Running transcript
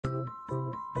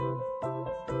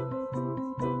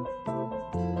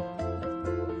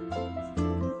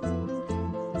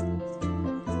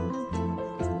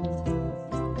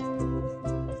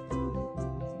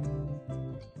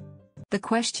The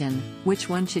question, which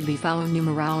one should we follow,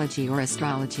 numerology or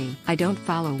astrology? I don't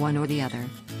follow one or the other.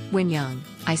 When young,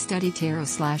 I studied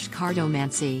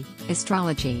tarot/cartomancy,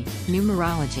 astrology,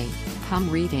 numerology, palm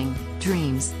reading,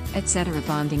 dreams, etc.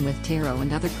 Bonding with tarot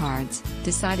and other cards,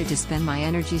 decided to spend my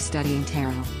energy studying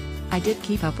tarot. I did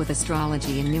keep up with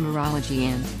astrology and numerology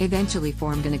and eventually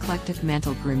formed an eclectic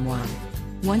mental grimoire.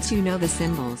 Once you know the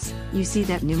symbols, you see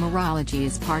that numerology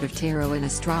is part of tarot and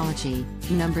astrology,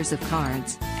 numbers of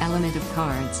cards, element of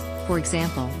cards. For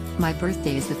example, my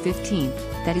birthday is the 15th,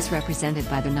 that is represented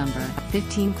by the number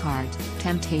 15 card,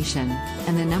 temptation,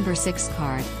 and the number 6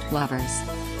 card, lovers.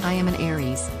 I am an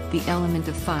Aries, the element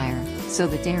of fire, so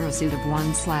the tarot suit of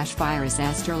 1/fire is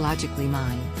astrologically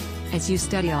mine. As you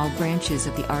study all branches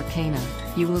of the arcana,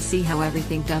 you will see how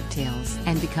everything dovetails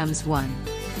and becomes one.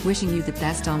 Wishing you the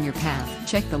best on your path.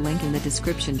 Check the link in the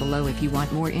description below if you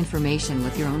want more information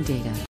with your own data.